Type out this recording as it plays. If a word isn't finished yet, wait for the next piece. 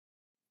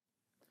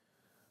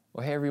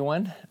Well, hey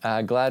everyone.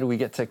 Glad we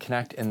get to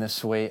connect in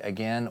this way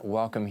again.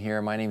 Welcome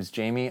here. My name is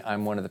Jamie.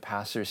 I'm one of the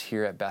pastors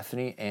here at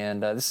Bethany,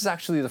 and this is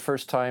actually the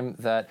first time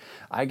that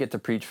I get to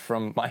preach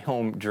from my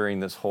home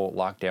during this whole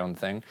lockdown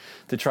thing.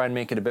 To try and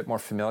make it a bit more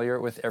familiar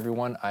with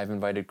everyone, I've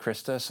invited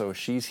Krista, so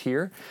she's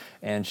here,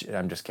 and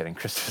I'm just kidding.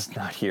 Krista's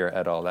not here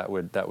at all. That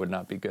would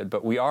not be good.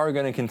 But we are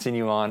going to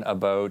continue on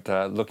about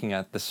looking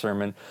at the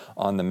Sermon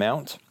on the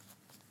Mount,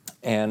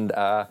 and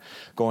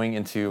going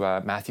into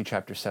Matthew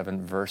chapter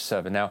 7, verse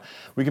 7. Now,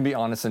 we can be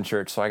honest in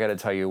church, so I got to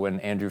tell you, when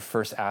Andrew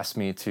first asked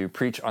me to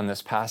preach on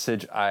this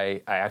passage,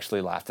 I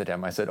actually laughed at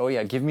him. I said, oh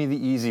yeah, give me the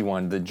easy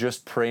one, the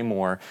just pray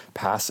more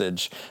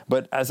passage.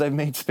 But as I've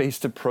made space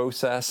to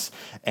process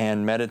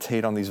and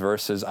meditate on these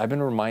verses, I've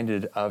been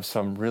reminded of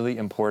some really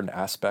important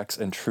aspects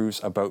and truths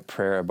about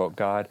prayer, about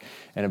God,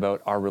 and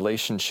about our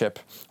relationship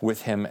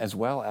with Him, as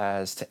well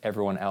as to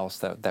everyone else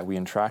that we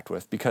interact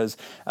with. Because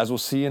as we'll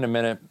see in a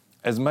minute,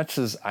 as much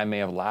as I may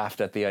have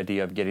laughed at the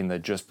idea of getting the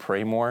just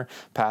pray more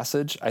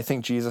passage, I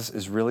think Jesus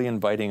is really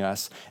inviting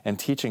us and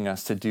teaching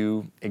us to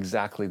do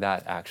exactly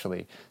that,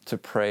 actually, to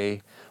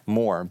pray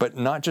more. But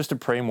not just to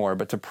pray more,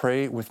 but to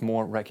pray with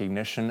more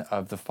recognition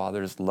of the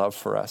Father's love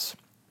for us,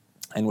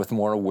 and with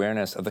more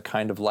awareness of the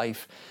kind of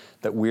life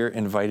that we're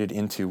invited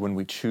into when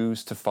we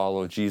choose to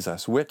follow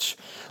Jesus, which,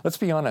 let's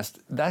be honest,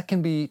 that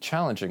can be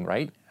challenging,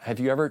 right? Have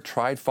you ever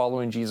tried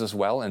following Jesus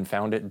well and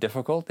found it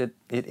difficult? It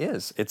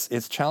is.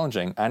 It's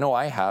challenging. I know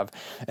I have.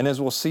 And as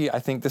we'll see, I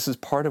think this is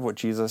part of what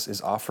Jesus is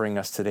offering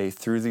us today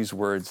through these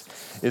words,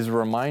 is a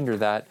reminder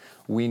that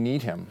we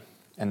need Him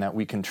and that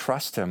we can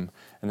trust Him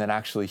and that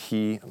actually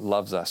He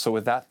loves us. So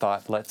with that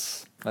thought,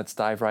 let's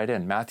dive right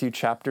in. Matthew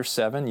chapter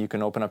 7, you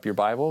can open up your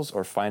Bibles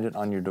or find it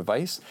on your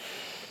device.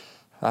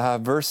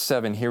 Verse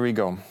 7, here we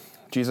go.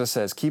 Jesus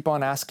says, keep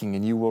on asking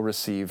and you will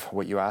receive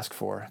what you ask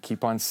for.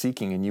 Keep on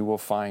seeking and you will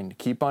find.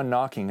 Keep on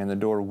knocking and the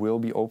door will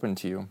be open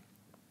to you.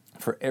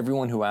 For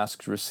everyone who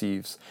asks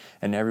receives,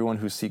 and everyone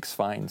who seeks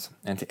finds.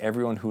 And to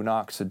everyone who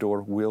knocks, the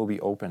door will be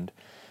opened.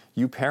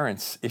 You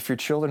parents, if your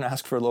children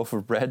ask for a loaf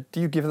of bread, do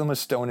you give them a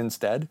stone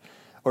instead?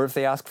 Or if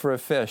they ask for a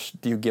fish,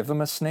 do you give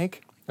them a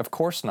snake? Of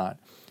course not.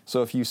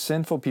 So if you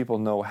sinful people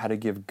know how to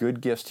give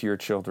good gifts to your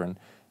children,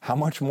 how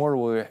much more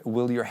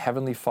will your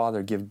heavenly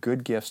Father give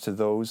good gifts to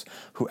those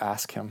who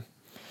ask Him?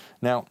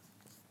 Now,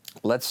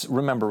 let's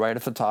remember right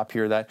at the top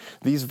here that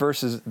these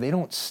verses, they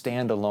don't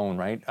stand alone,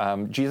 right?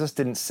 Jesus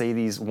didn't say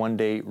these one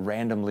day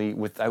randomly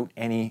without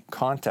any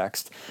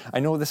context.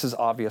 I know this is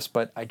obvious,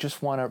 but I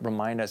just want to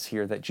remind us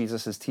here that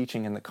Jesus is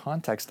teaching in the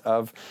context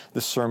of the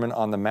Sermon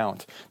on the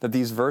Mount, that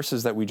these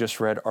verses that we just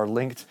read are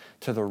linked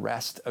to the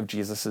rest of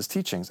Jesus's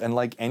teachings. And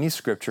like any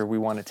scripture, we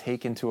want to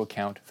take into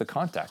account the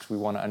context. We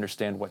want to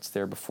understand what's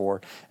there before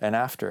and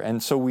after.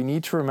 And so we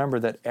need to remember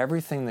that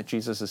everything that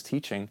Jesus is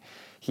teaching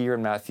here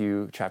in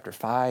Matthew chapter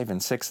 5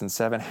 and 6 and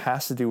 7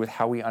 has to do with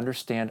how we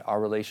understand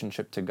our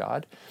relationship to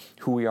God,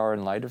 who we are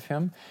in light of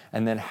Him,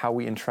 and then how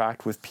we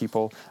interact with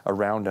people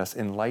around us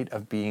in light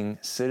of being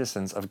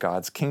citizens of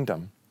God's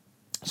kingdom.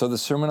 So the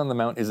Sermon on the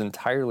Mount is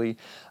entirely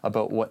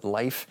about what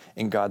life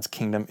in God's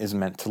kingdom is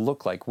meant to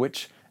look like,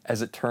 which,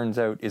 as it turns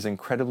out, is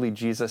incredibly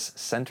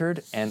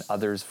Jesus-centered and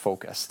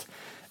others-focused.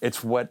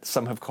 It's what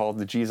some have called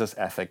the Jesus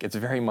ethic. It's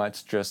very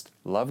much just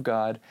love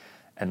God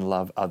and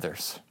love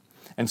others.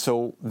 And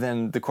so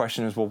then the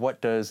question is, well,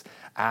 what does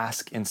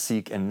ask and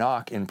seek and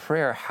knock in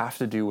prayer have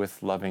to do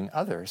with loving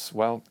others?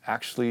 Well,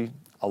 actually,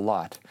 a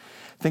lot.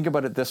 Think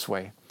about it this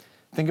way.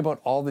 Think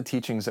about all the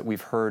teachings that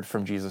we've heard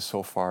from Jesus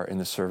so far in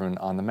the Sermon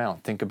on the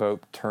Mount. Think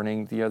about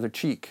turning the other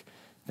cheek.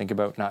 Think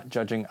about not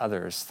judging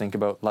others. Think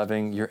about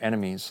loving your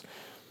enemies.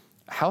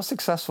 How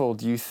successful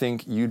do you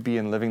think you'd be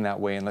in living that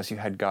way unless you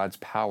had God's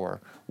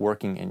power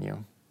working in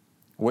you?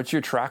 What's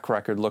your track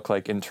record look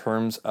like in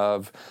terms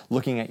of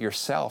looking at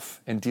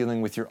yourself and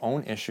dealing with your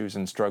own issues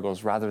and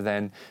struggles rather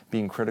than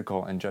being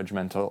critical and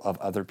judgmental of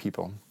other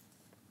people?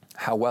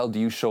 How well do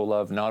you show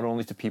love not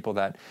only to people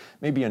that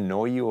maybe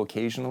annoy you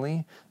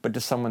occasionally, but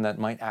to someone that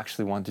might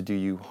actually want to do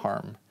you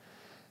harm?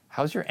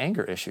 How's your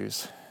anger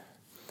issues?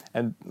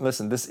 And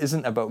listen, this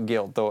isn't about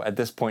guilt, though at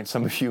this point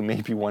some of you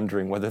may be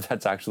wondering whether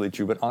that's actually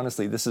true. But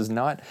honestly, this is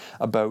not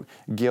about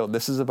guilt.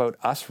 This is about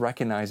us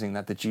recognizing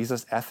that the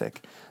Jesus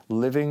ethic,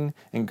 living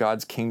in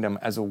God's kingdom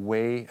as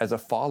a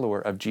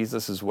follower of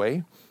Jesus's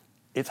way,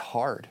 it's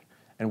hard.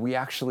 And we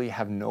actually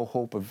have no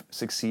hope of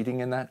succeeding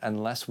in that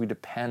unless we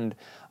depend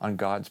on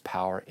God's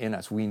power in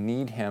us. We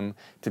need Him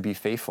to be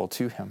faithful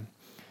to Him.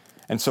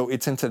 And so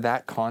it's into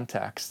that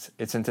context,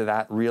 it's into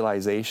that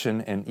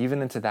realization, and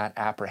even into that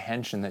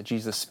apprehension that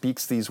Jesus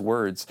speaks these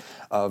words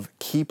of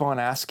keep on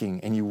asking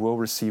and you will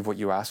receive what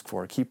you ask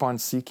for. Keep on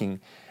seeking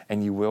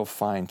and you will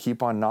find.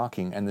 Keep on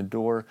knocking and the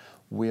door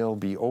will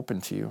be open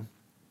to you.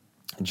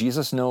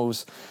 Jesus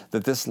knows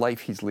that this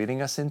life He's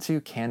leading us into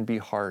can be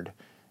hard.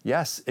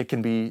 Yes, it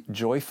can be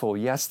joyful.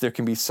 Yes, there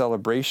can be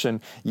celebration.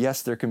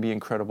 Yes, there can be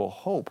incredible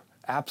hope.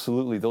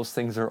 Absolutely, those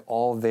things are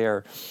all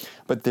there.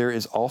 But there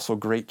is also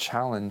great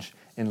challenge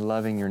in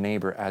loving your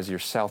neighbor as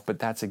yourself. But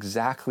that's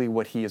exactly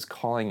what he is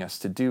calling us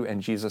to do.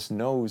 And Jesus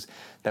knows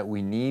that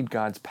we need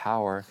God's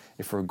power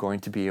if we're going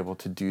to be able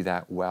to do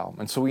that well.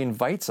 And so he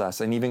invites us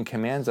and even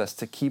commands us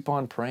to keep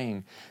on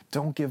praying.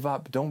 Don't give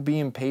up. Don't be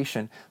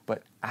impatient,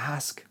 but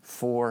ask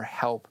for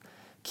help.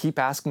 Keep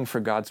asking for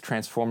God's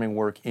transforming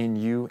work in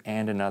you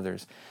and in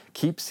others.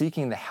 Keep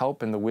seeking the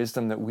help and the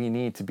wisdom that we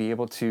need to be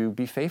able to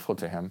be faithful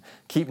to him.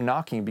 Keep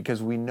knocking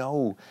because we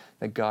know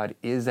that God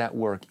is at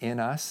work in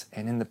us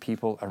and in the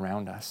people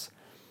around us.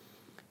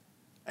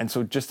 And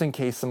so just in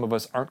case some of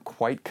us aren't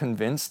quite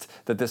convinced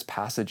that this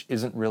passage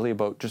isn't really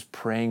about just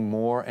praying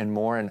more and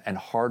more and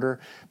harder,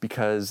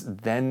 because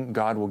then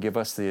God will give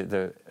us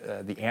the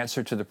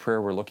answer to the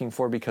prayer we're looking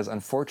for, because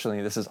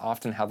unfortunately this is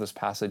often how this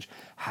passage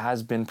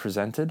has been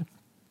presented.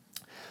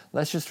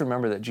 Let's just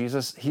remember that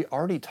Jesus, he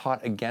already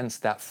taught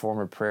against that form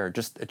of prayer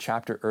just a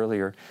chapter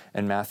earlier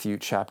in Matthew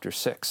chapter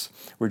 6,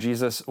 where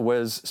Jesus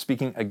was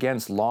speaking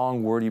against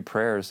long, wordy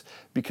prayers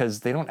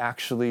because they don't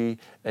actually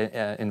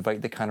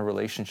invite the kind of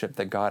relationship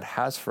that God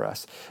has for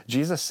us.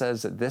 Jesus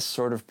says that this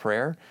sort of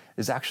prayer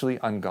is actually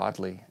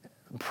ungodly.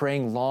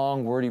 Praying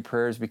long, wordy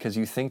prayers because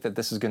you think that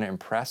this is going to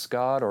impress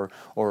God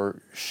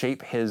or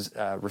shape his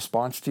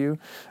response to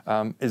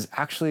you is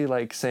actually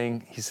like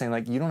he's saying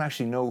like, you don't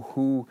actually know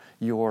who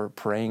you're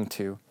praying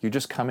to. You're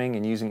just coming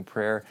and using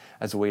prayer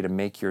as a way to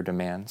make your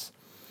demands.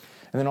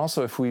 And then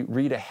also, if we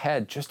read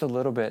ahead just a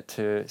little bit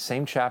to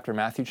same chapter,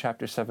 Matthew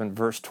chapter 7,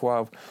 verse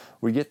 12,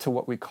 we get to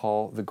what we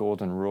call the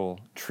golden rule.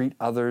 Treat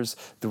others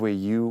the way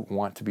you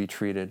want to be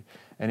treated.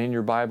 And in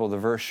your Bible, the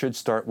verse should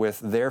start with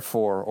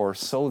therefore, or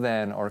so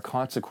then, or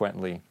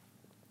consequently.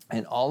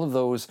 And all of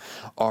those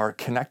are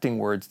connecting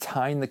words,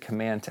 tying the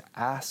command to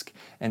ask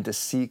and to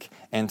seek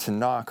and to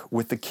knock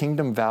with the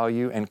kingdom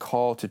value and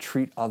call to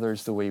treat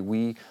others the way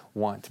we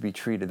want to be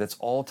treated. That's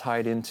all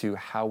tied into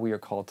how we are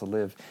called to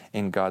live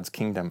in God's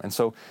kingdom. And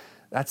so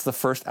that's the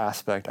first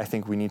aspect I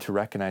think we need to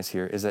recognize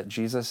here, is that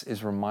Jesus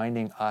is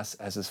reminding us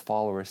as his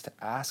followers to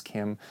ask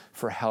him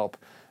for help,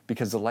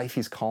 because the life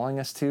he's calling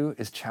us to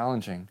is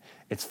challenging.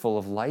 It's full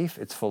of life,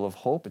 it's full of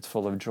hope, it's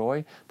full of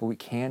joy, but we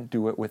can't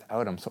do it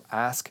without him. So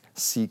ask,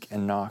 seek,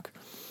 and knock.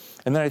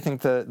 And then I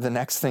think the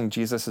next thing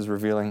Jesus is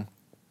revealing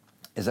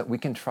is that we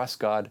can trust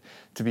God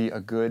to be a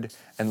good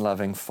and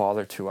loving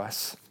Father to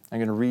us. I'm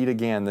going to read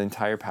again the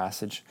entire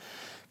passage.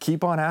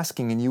 Keep on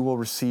asking and you will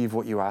receive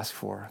what you ask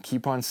for.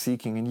 Keep on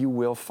seeking and you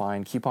will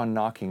find. Keep on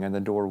knocking and the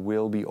door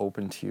will be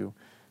open to you.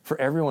 For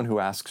everyone who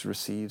asks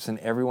receives, and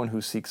everyone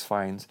who seeks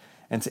finds.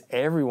 And to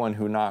everyone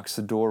who knocks,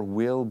 the door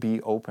will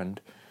be opened.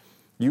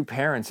 You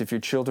parents, if your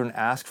children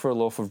ask for a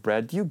loaf of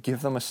bread, do you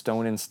give them a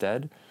stone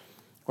instead?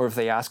 Or if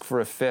they ask for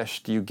a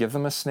fish, do you give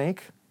them a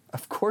snake?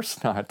 Of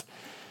course not.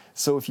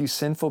 So if you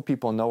sinful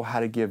people know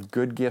how to give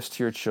good gifts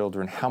to your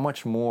children, how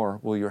much more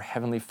will your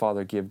heavenly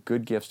Father give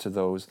good gifts to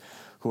those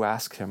who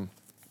ask him?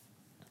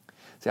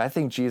 See, I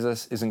think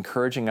Jesus is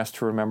encouraging us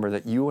to remember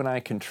that you and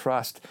I can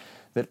trust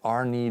that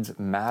our needs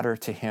matter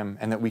to him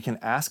and that we can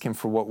ask him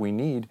for what we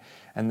need,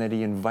 and that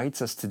he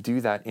invites us to do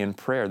that in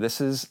prayer.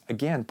 This is,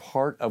 again,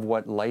 part of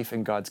what life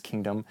in God's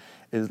kingdom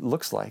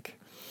looks like.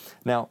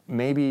 Now,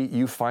 maybe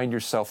you find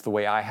yourself the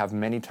way I have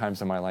many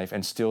times in my life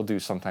and still do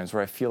sometimes,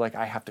 where I feel like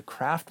I have to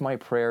craft my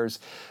prayers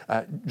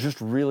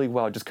just really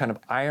well, just kind of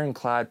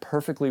ironclad,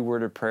 perfectly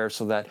worded prayer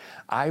so that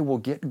I will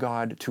get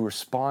God to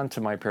respond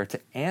to my prayer, to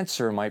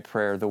answer my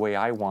prayer the way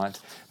I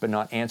want, but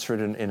not answer it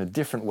in a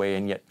different way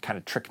and yet kind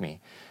of trick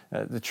me.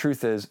 The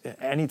truth is,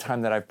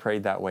 anytime that I've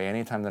prayed that way,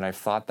 anytime that I've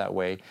thought that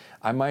way,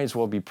 I might as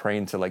well be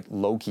praying to like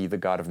Loki, the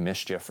god of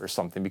mischief or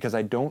something, because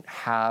I don't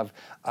have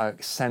a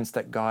sense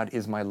that God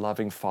is my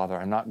loving Father.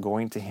 I'm not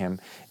going to him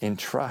in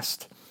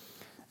trust.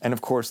 And of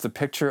course, the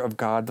picture of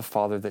God the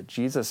Father that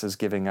Jesus is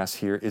giving us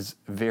here is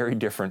very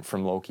different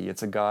from Loki.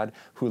 It's a God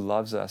who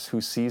loves us,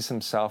 who sees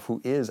himself,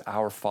 who is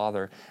our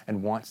Father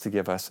and wants to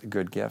give us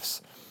good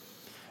gifts.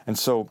 And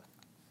so,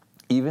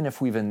 even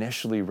if we've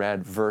initially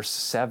read verse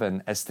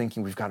 7 as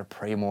thinking we've got to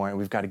pray more and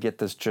we've got to get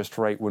this just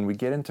right, when we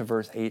get into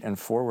verse 8 and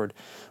forward,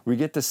 we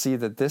get to see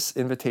that this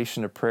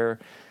invitation to prayer,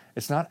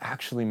 it's not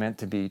actually meant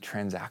to be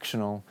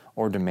transactional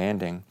or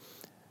demanding,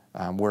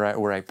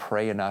 where I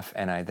pray enough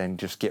and I then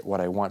just get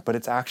what I want, but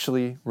it's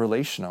actually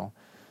relational.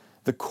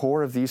 The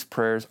core of these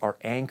prayers are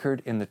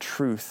anchored in the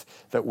truth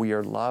that we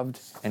are loved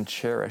and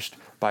cherished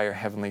by our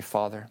Heavenly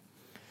Father.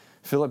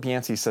 Philip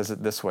Yancey says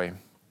it this way: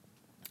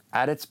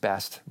 at its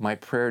best, my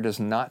prayer does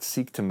not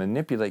seek to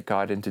manipulate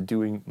God into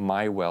doing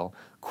my will.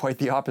 Quite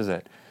the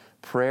opposite.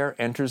 Prayer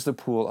enters the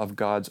pool of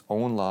God's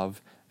own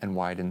love and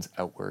widens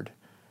outward.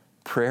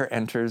 Prayer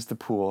enters the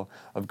pool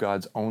of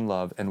God's own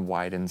love and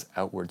widens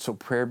outward. So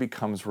prayer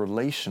becomes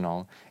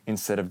relational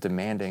instead of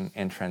demanding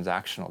and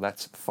transactional.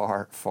 That's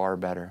far, far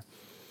better.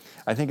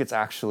 I think it's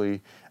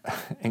actually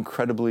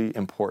incredibly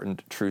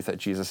important truth that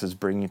Jesus is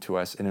bringing to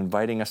us and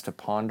inviting us to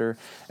ponder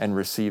and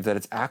receive, that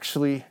it's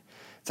actually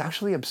It's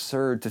actually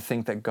absurd to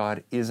think that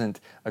God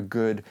isn't a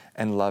good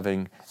and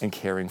loving and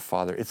caring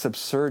Father. It's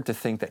absurd to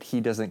think that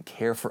He doesn't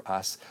care for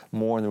us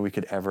more than we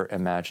could ever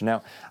imagine.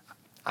 Now,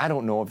 I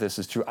don't know if this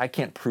is true. I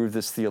can't prove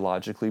this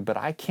theologically, but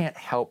I can't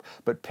help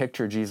but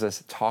picture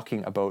Jesus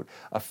talking about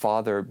a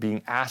father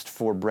being asked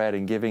for bread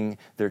and giving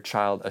their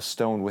child a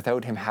stone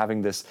without him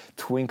having this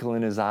twinkle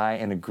in his eye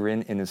and a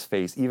grin in his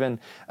face. Even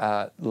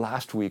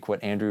last week,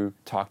 what Andrew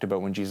talked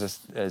about when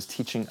Jesus is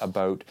teaching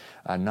about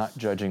not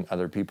judging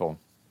other people.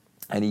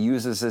 And he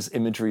uses this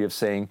imagery of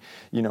saying,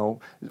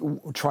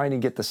 trying to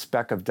get the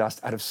speck of dust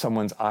out of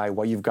someone's eye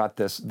while you've got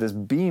this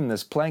beam,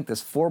 this plank,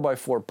 this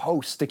 4x4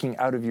 post sticking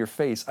out of your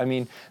face. I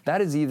mean,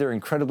 that is either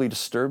incredibly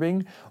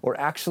disturbing or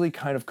actually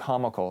kind of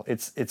comical.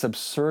 It's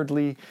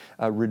absurdly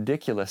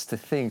ridiculous to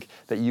think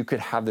that you could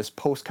have this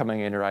post coming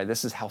in your eye.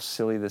 This is how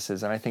silly this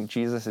is. And I think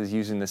Jesus is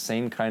using the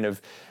same kind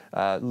of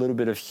little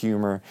bit of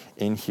humor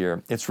in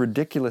here. It's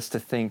ridiculous to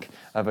think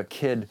of a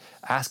kid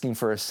asking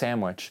for a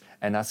sandwich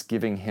and us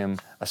giving him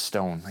a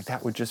stone. Like,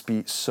 that would just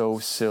be so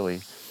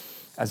silly.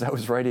 As I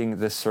was writing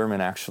this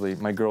sermon, actually,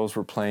 my girls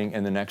were playing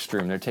in the next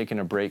room. They're taking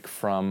a break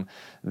from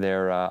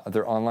their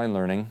online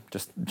learning,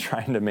 just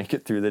trying to make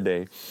it through the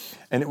day.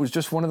 And it was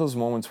just one of those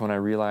moments when I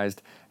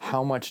realized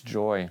how much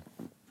joy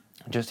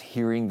just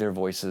hearing their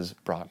voices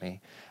brought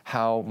me.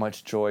 How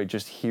much joy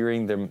just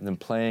hearing them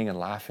playing and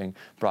laughing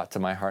brought to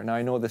my heart. Now,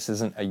 I know this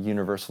isn't a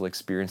universal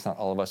experience. Not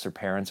all of us are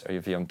parents or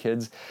have young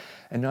kids.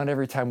 And not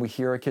every time we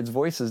hear our kids'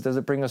 voices does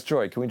it bring us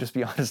joy. Can we just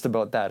be honest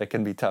about that? It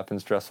can be tough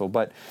and stressful.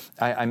 But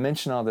I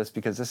mention all this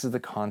because this is the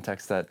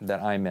context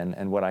that I'm in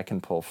and what I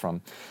can pull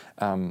from.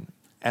 And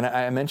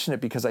I mention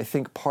it because I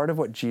think part of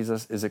what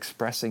Jesus is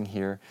expressing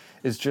here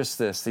is just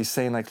this. He's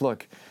saying, like,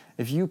 look,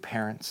 if you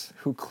parents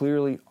who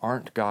clearly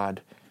aren't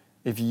God,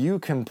 if you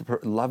can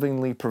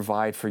lovingly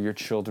provide for your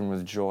children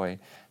with joy,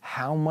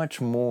 how much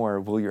more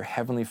will your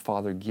Heavenly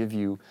Father give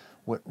you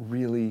what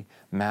really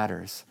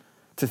matters?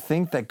 To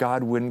think that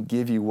God wouldn't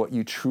give you what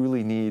you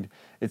truly need,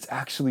 it's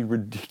actually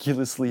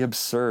ridiculously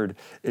absurd.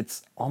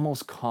 It's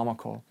almost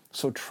comical.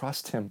 So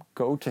trust Him.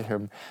 Go to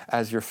Him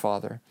as your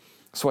Father.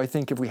 So I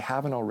think if we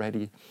haven't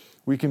already,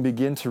 we can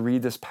begin to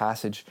read this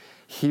passage,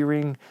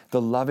 hearing the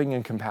loving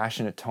and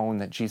compassionate tone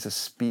that Jesus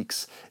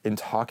speaks in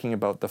talking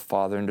about the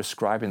Father and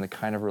describing the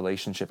kind of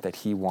relationship that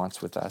He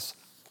wants with us.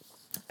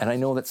 And I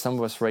know that some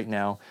of us right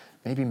now,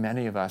 maybe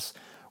many of us,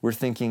 we're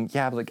thinking,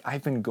 yeah, but like,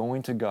 I've been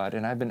going to God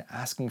and I've been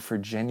asking for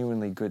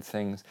genuinely good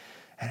things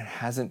and it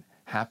hasn't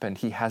happened.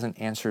 He hasn't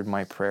answered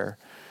my prayer.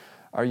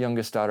 Our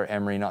youngest daughter,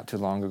 Emery, not too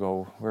long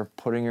ago, we're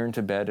putting her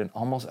into bed and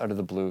almost out of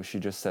the blue, she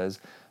just says,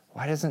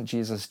 why doesn't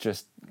Jesus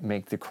just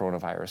make the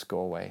coronavirus go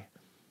away?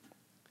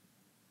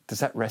 Does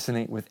that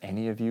resonate with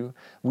any of you?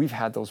 We've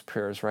had those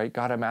prayers, right?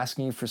 God, I'm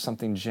asking you for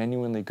something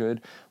genuinely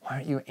good. Why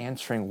aren't you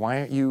answering? Why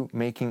aren't you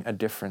making a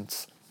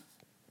difference?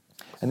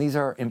 And these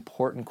are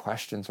important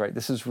questions, right?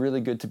 This is really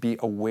good to be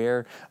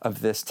aware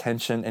of this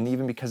tension. And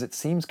even because it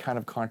seems kind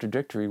of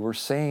contradictory, we're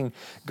saying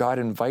God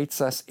invites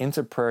us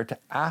into prayer to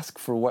ask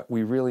for what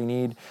we really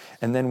need.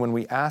 And then when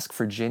we ask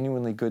for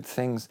genuinely good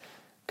things,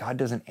 God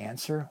doesn't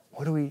answer.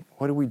 What do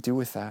we do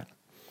with that?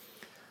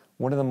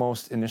 One of the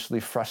most initially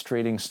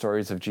frustrating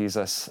stories of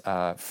Jesus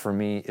for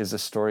me is a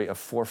story of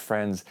 4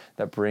 friends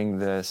that bring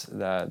their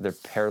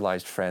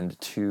paralyzed friend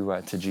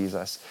to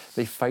Jesus.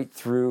 They fight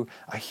through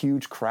a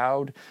huge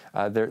crowd.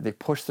 They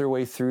push their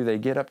way through. They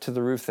get up to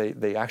the roof.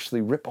 They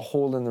actually rip a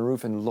hole in the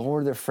roof and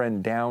lower their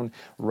friend down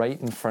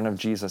right in front of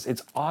Jesus.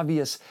 It's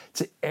obvious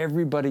to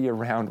everybody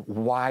around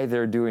why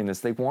they're doing this.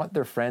 They want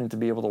their friend to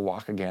be able to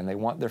walk again. They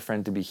want their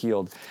friend to be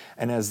healed.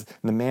 And as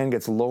the man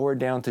gets lowered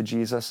down to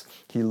Jesus,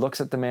 he looks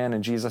at the man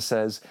and Jesus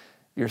says,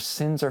 your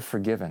sins are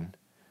forgiven.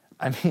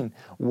 I mean,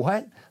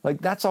 what? Like,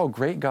 that's all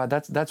great, God.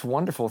 That's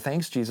wonderful.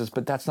 Thanks, Jesus.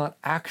 But that's not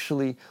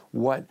actually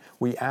what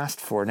we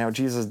asked for. Now,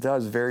 Jesus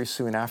does very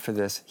soon after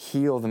this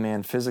heal the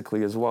man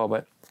physically as well.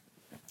 But,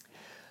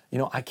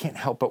 I can't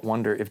help but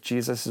wonder if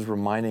Jesus is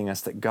reminding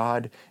us that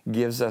God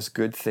gives us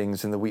good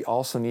things and that we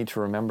also need to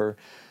remember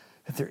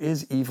that there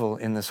is evil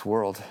in this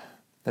world,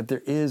 that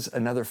there is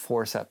another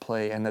force at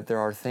play, and that there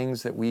are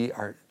things that we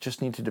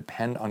just need to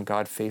depend on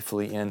God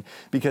faithfully in.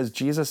 Because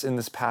Jesus in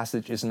this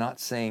passage is not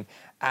saying,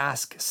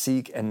 ask,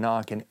 seek, and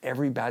knock, and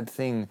every bad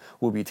thing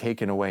will be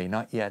taken away.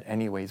 Not yet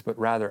anyways, but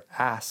rather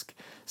ask,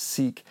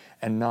 seek,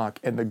 and knock.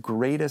 And the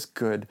greatest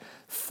good,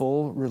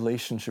 full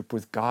relationship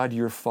with God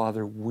your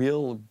Father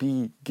will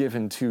be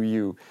given to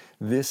you.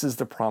 This is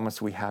the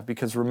promise we have.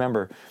 Because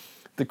remember,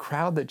 the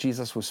crowd that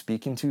Jesus was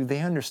speaking to,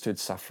 they understood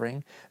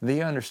suffering.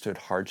 They understood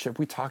hardship.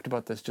 We talked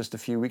about this just a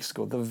few weeks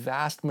ago. The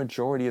vast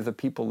majority of the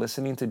people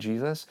listening to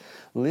Jesus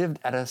lived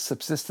at a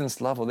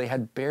subsistence level. They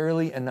had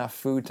barely enough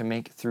food to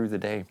make it through the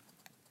day.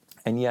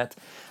 And yet,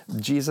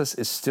 Jesus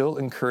is still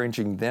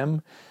encouraging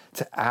them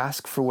to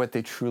ask for what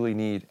they truly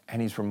need.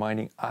 And he's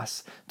reminding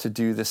us to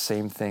do the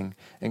same thing,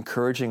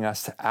 encouraging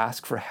us to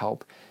ask for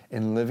help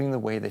in living the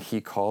way that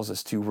he calls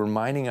us to,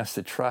 reminding us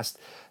to trust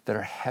that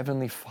our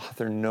Heavenly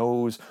Father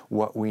knows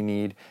what we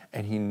need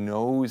and he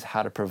knows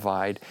how to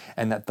provide,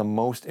 and that the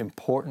most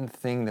important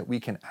thing that we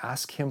can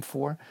ask him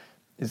for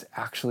is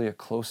actually a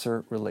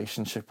closer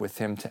relationship with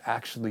him, to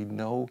actually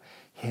know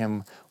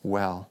him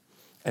well.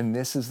 And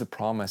this is the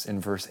promise in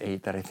verse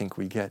 8 that I think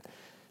we get.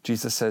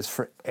 Jesus says,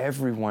 "For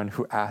everyone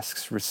who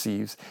asks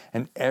receives,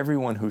 and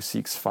everyone who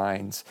seeks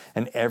finds,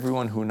 and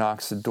everyone who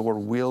knocks, the door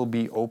will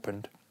be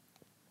opened."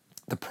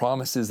 The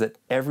promise is that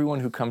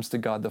everyone who comes to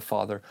God the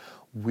Father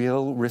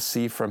will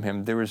receive from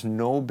him. There is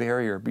no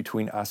barrier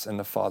between us and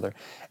the Father.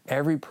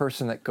 Every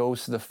person that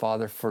goes to the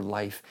Father for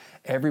life,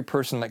 every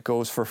person that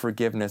goes for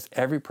forgiveness,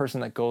 every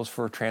person that goes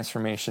for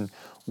transformation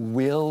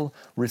will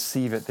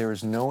receive it. There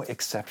is no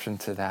exception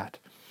to that.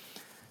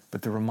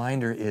 But the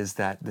reminder is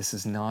that this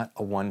is not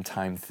a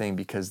one-time thing,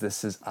 because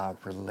this is a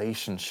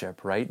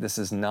relationship, right? This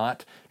is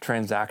not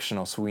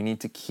transactional. So we need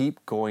to keep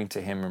going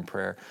to him in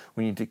prayer.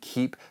 We need to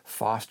keep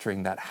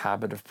fostering that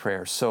habit of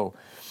prayer. So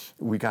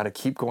we got to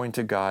keep going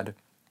to God.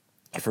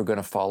 If we're going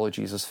to follow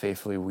Jesus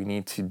faithfully, we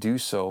need to do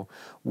so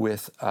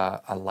with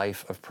a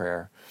life of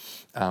prayer.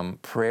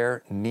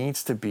 Prayer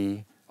needs to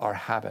be our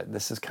habit.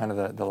 This is kind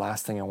of the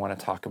last thing I want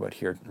to talk about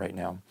here right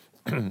now.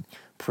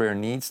 Prayer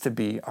needs to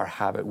be our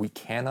habit. We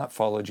cannot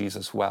follow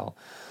Jesus well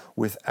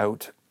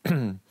without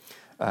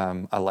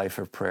a life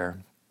of prayer.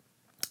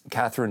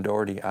 Catherine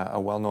Doherty, a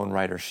well-known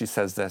writer, she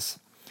says this: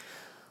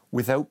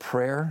 "Without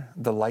prayer,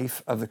 the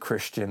life of the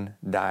Christian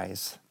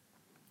dies."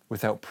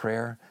 Without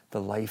prayer,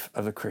 the life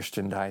of the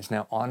Christian dies.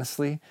 Now,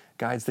 honestly,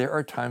 guys, there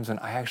are times when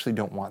I actually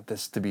don't want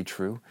this to be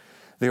true.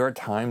 There are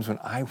times when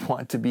I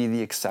want to be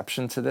the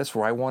exception to this,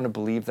 where I want to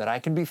believe that I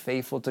can be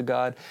faithful to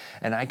God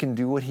and I can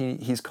do what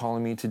he's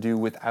calling me to do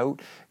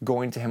without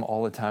going to him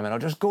all the time. And I'll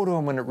just go to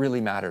him when it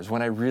really matters,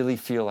 when I really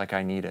feel like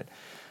I need it.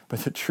 But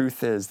the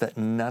truth is that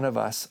none of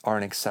us are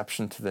an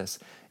exception to this.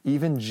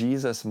 Even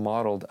Jesus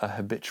modeled a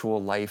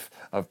habitual life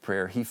of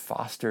prayer. He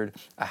fostered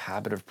a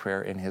habit of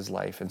prayer in his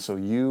life. And so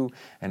you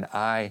and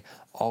I,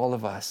 all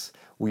of us,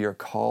 we are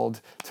called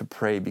to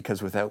pray,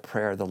 because without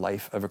prayer, the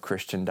life of a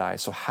Christian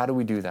dies. So how do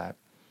we do that?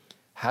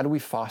 How do we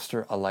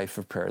foster a life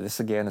of prayer? This,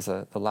 again, is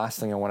the last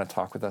thing I want to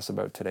talk with us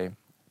about today.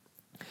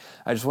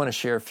 I just want to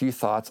share a few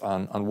thoughts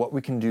on what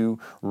we can do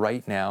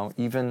right now,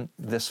 even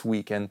this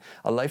week. And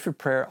a life of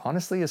prayer,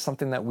 honestly, is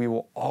something that we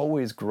will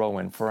always grow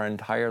in for our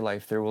entire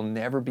life. There will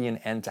never be an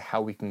end to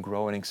how we can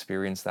grow and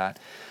experience that.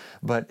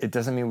 But it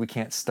doesn't mean we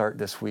can't start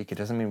this week. It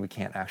doesn't mean we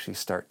can't actually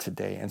start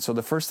today. And so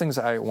the first things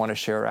I want to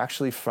share are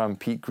actually from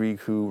Pete Greig,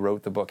 who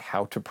wrote the book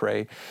How to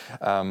Pray,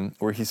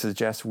 where he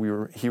suggests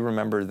he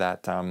remembered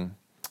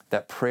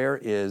that prayer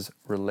is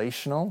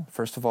relational.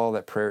 First of all,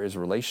 that prayer is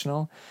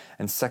relational.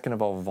 And second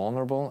of all,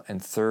 vulnerable.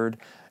 And third,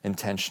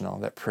 intentional.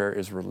 That prayer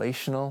is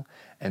relational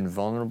and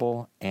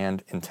vulnerable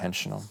and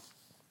intentional.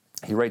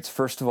 He writes,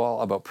 first of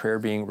all, about prayer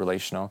being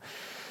relational.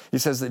 He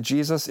says that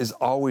Jesus is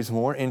always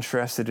more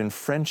interested in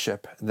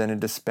friendship than in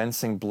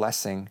dispensing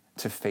blessing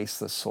to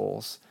faithless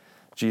souls.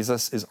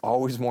 Jesus is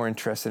always more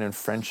interested in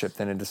friendship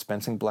than in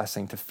dispensing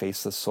blessing to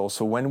faithless souls.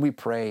 So when we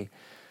pray,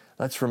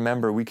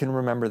 we can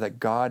remember that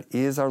God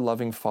is our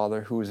loving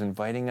Father who is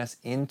inviting us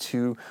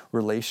into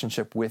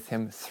relationship with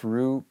him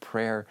through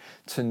prayer,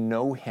 to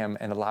know him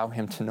and allow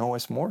him to know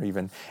us more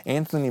even.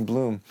 Anthony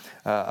Bloom,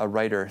 a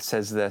writer,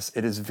 says this: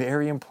 "It is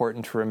very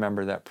important to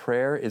remember that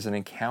prayer is an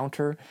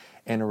encounter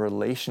and a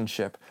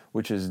relationship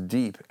which is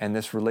deep, and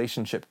this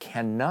relationship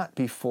cannot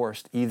be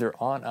forced either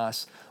on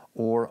us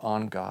or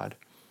on God."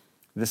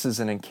 This is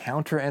an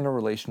encounter and a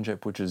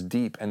relationship which is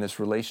deep, and this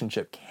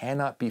relationship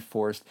cannot be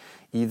forced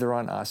either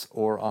on us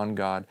or on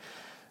God.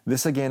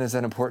 This, again, is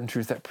an important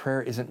truth, that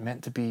prayer isn't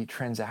meant to be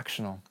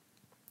transactional.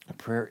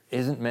 Prayer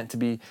isn't meant to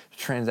be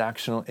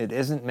transactional. It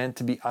isn't meant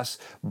to be us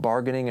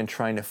bargaining and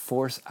trying to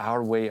force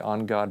our way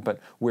on God, but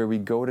where we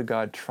go to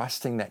God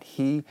trusting that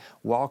he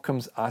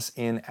welcomes us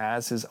in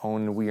as his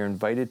own, and we are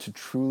invited to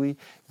truly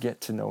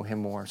get to know him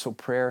more. So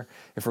prayer,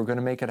 if we're going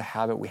to make it a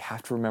habit, we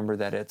have to remember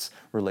that it's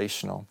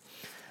relational.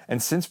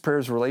 And since prayer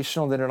is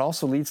relational, then it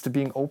also leads to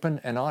being open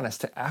and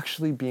honest, to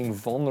actually being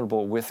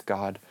vulnerable with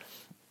God.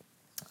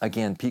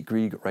 Again, Pete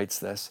Greig writes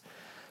this: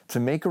 "To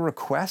make a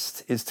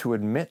request is to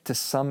admit to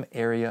some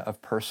area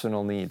of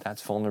personal need."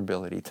 That's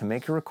vulnerability. To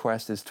make a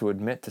request is to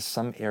admit to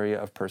some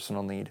area of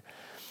personal need.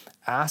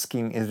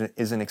 Asking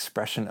is an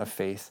expression of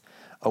faith,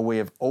 a way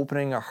of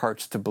opening our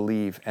hearts to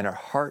believe, and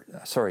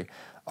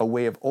a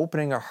way of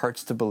opening our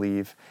hearts to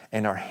believe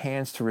and our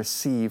hands to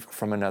receive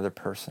from another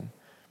person.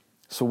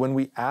 So when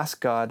we ask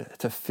God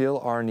to fill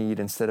our need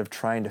instead of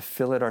trying to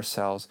fill it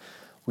ourselves,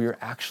 we are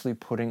actually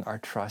putting our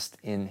trust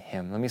in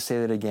him. Let me say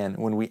that again.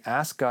 When we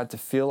ask God to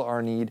fill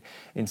our need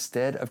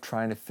instead of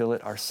trying to fill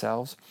it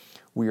ourselves,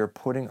 we are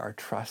putting our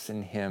trust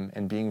in him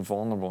and being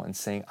vulnerable and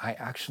saying, I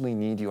actually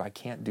need you. I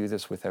can't do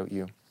this without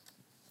you.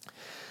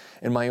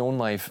 In my own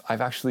life, I've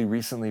actually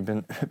recently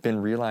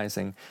been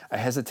realizing a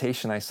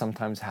hesitation I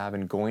sometimes have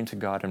in going to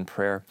God in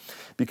prayer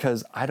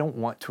because I don't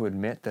want to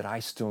admit that I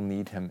still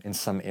need him in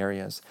some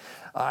areas.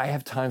 I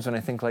have times when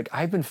I think like,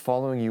 I've been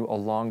following you a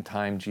long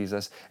time,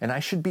 Jesus, and I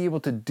should be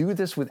able to do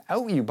this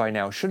without you by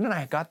now. Shouldn't I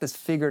have got this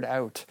figured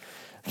out?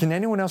 Can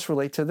anyone else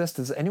relate to this?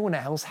 Does anyone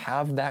else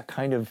have that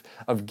kind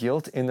of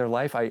guilt in their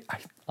life? I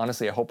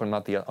honestly, I hope I'm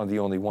not the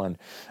only one.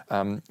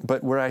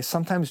 But where I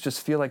sometimes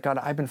just feel like, God,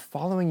 I've been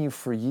following you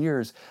for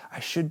years. I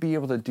should be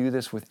able to do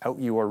this without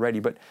you already.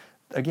 But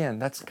again,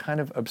 that's kind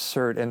of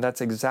absurd. And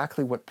that's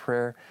exactly what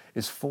prayer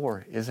is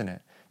for, isn't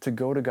it? To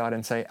go to God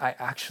and say, I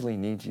actually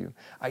need you.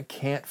 I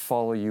can't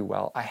follow you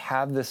well. I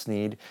have this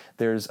need.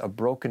 There's a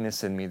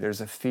brokenness in me.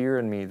 There's a fear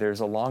in me. There's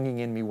a longing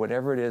in me,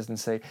 whatever it is, and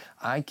say,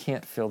 I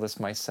can't feel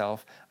this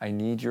myself. I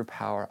need your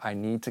power. I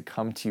need to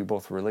come to you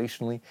both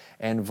relationally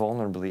and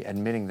vulnerably,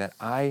 admitting that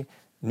I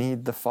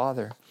need the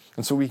Father.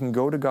 And so we can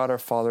go to God our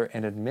Father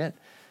and admit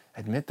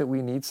that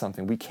we need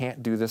something. We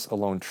can't do this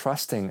alone.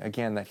 Trusting,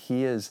 again, that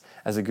he is,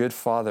 as a good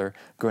Father,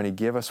 going to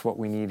give us what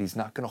we need. He's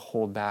not going to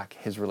hold back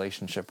his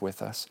relationship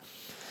with us.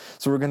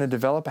 So we're going to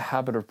develop a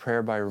habit of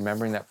prayer by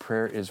remembering that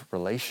prayer is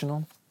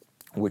relational,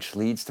 which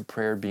leads to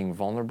prayer being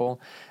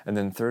vulnerable. And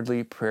then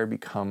thirdly, prayer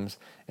becomes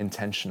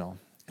intentional.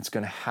 It's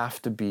going to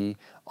have to be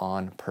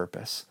on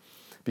purpose,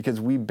 because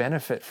we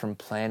benefit from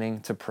planning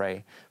to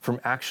pray, from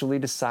actually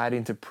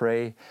deciding to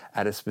pray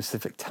at a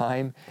specific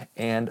time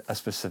and a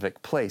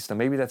specific place. Now,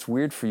 maybe that's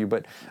weird for you,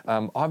 but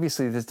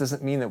obviously this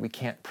doesn't mean that we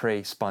can't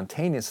pray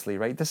spontaneously,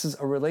 right? This is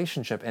a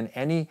relationship, and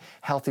any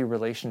healthy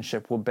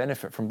relationship will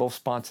benefit from both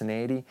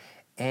spontaneity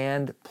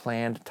and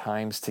planned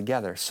times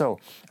together. So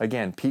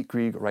again, Pete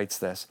Greig writes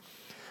this: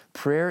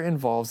 prayer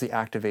involves the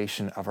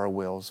activation of our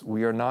wills.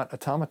 We are not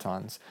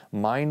automatons,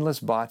 mindless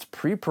bots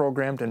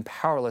pre-programmed and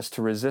powerless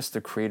to resist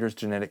the Creator's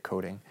genetic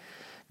coding.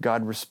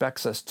 God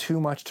respects us too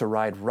much to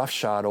ride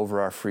roughshod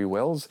over our free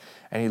wills,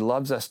 and he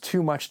loves us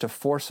too much to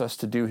force us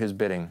to do his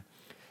bidding.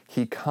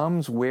 He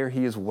comes where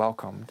he is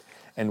welcomed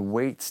and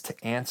waits to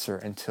answer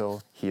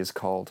until he is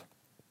called.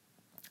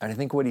 And I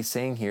think what he's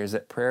saying here is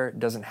that prayer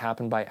doesn't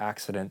happen by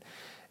accident.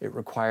 It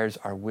requires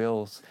our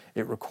wills.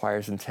 It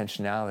requires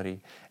intentionality.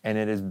 And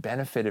it is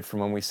benefited from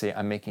when we say,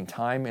 I'm making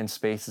time and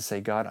space to say,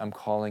 God, I'm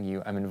calling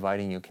you. I'm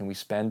inviting you. Can we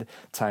spend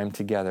time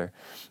together?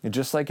 And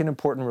just like an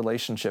important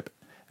relationship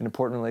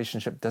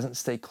doesn't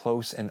stay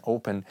close and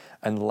open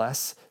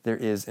unless there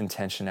is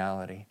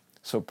intentionality.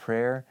 So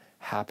prayer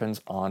happens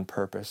on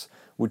purpose,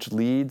 which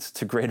leads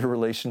to greater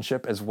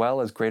relationship as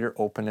well as greater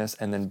openness,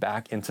 and then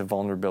back into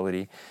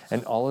vulnerability.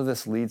 And all of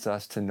this leads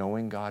us to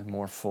knowing God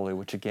more fully,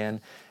 which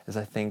again is,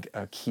 I think,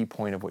 a key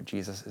point of what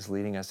Jesus is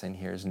leading us in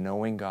here, is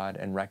knowing God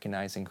and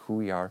recognizing who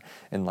we are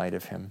in light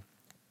of him.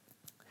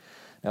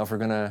 Now, if we're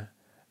going to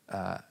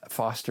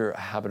foster a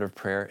habit of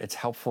prayer, it's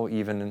helpful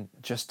even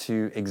just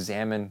to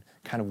examine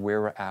kind of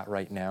where we're at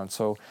right now. And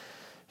so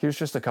here's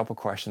just a couple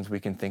questions we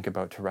can think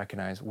about to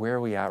recognize where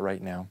are we at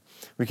right now.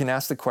 We can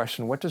ask the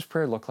question, what does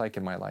prayer look like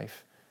in my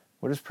life?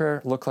 What does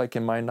prayer look like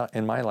in my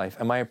life?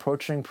 Am I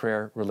approaching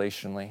prayer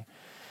relationally?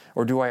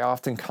 Or do I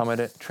often come at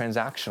it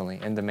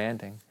transactionally and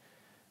demanding?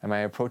 Am I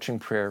approaching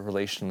prayer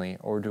relationally,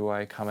 or do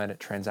I come at it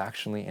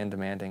transactionally and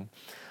demanding?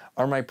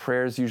 Are my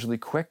prayers usually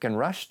quick and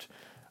rushed,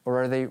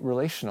 or are they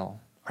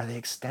relational? Are they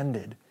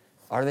extended?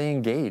 Are they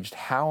engaged?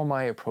 How am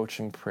I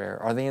approaching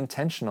prayer? Are they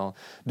intentional?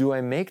 Do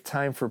I make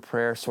time for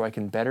prayer so I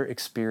can better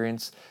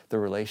experience the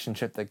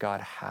relationship that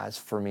God has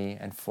for me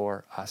and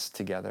for us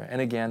together?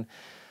 And again,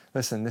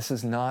 listen, this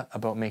is not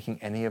about making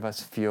any of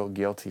us feel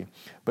guilty,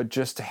 but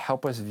just to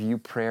help us view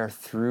prayer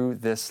through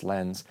this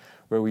lens,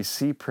 where we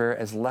see prayer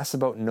as less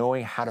about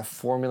knowing how to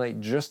formulate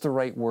just the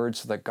right words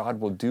so that God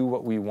will do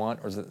what we want,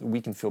 or so that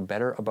we can feel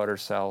better about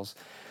ourselves,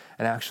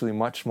 and actually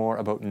much more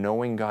about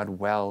knowing God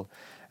well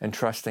and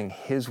trusting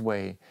his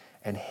way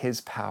and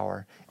his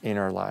power in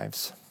our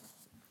lives.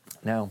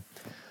 Now,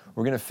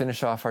 we're going to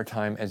finish off our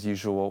time as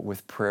usual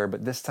with prayer,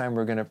 but this time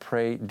we're going to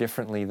pray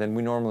differently than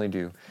we normally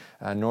do.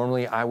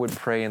 Normally I would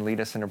pray and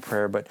lead us in a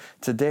prayer, but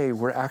today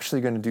we're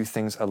actually going to do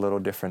things a little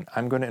different.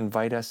 I'm going to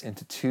invite us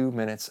into 2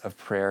 minutes of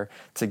prayer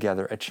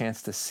together, a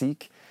chance to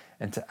seek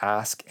and to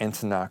ask and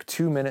to knock.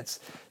 2 minutes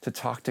to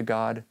talk to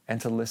God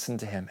and to listen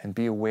to him and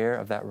be aware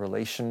of that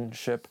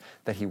relationship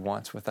that he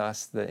wants with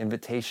us, the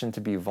invitation to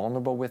be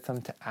vulnerable with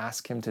him, to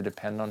ask him, to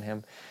depend on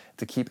him,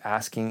 to keep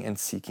asking and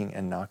seeking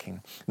and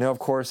knocking. Now, of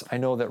course, I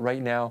know that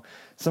right now,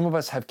 some of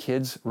us have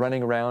kids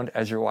running around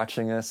as you're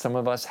watching this. Some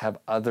of us have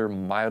other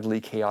mildly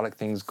chaotic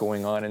things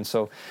going on. And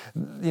so,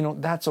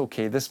 that's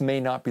okay. This may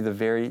not be the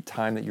very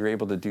time that you're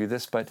able to do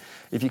this, but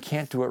if you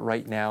can't do it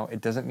right now,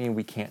 it doesn't mean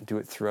we can't do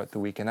it throughout the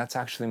week. And that's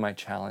actually my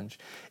challenge,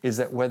 is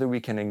that whether we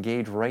can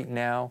engage right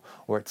now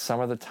or at some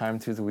other time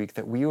through the week,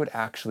 that we would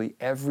actually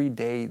every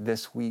day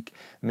this week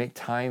make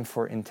time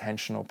for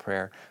intentional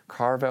prayer.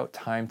 Carve out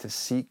time to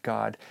seek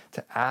God,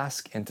 to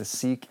ask and to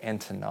seek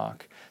and to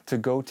knock, to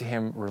go to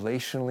him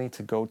relationally,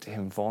 to go to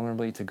him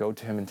vulnerably, to go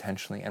to him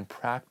intentionally, and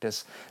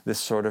practice this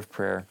sort of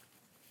prayer.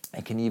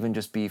 It can even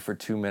just be for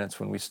 2 minutes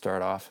when we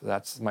start off.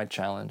 That's my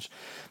challenge.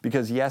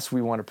 Because yes,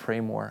 we want to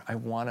pray more. I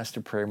want us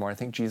to pray more. I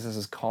think Jesus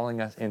is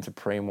calling us in to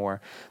pray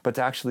more, but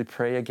to actually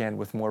pray again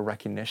with more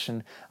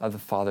recognition of the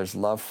Father's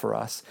love for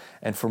us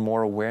and for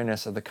more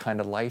awareness of the kind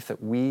of life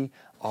that we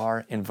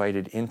are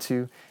invited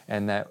into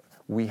and that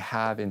we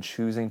have in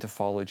choosing to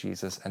follow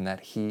Jesus, and that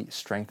he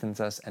strengthens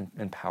us and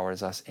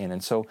empowers us in.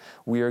 And so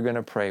we are going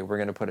to pray. We're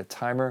going to put a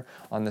timer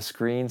on the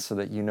screen so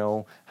that you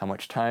know how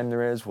much time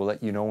there is. We'll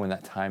let you know when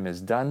that time is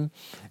done.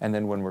 And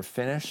then when we're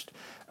finished,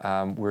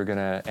 we're going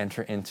to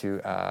enter into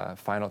a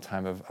final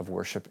time of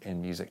worship and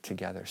music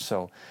together.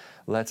 So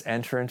let's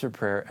enter into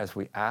prayer as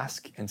we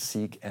ask and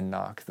seek and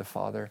knock the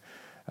Father,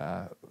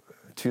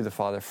 to the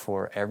Father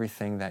for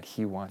everything that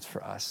he wants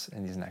for us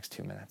in these next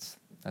 2 minutes.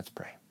 Let's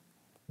pray.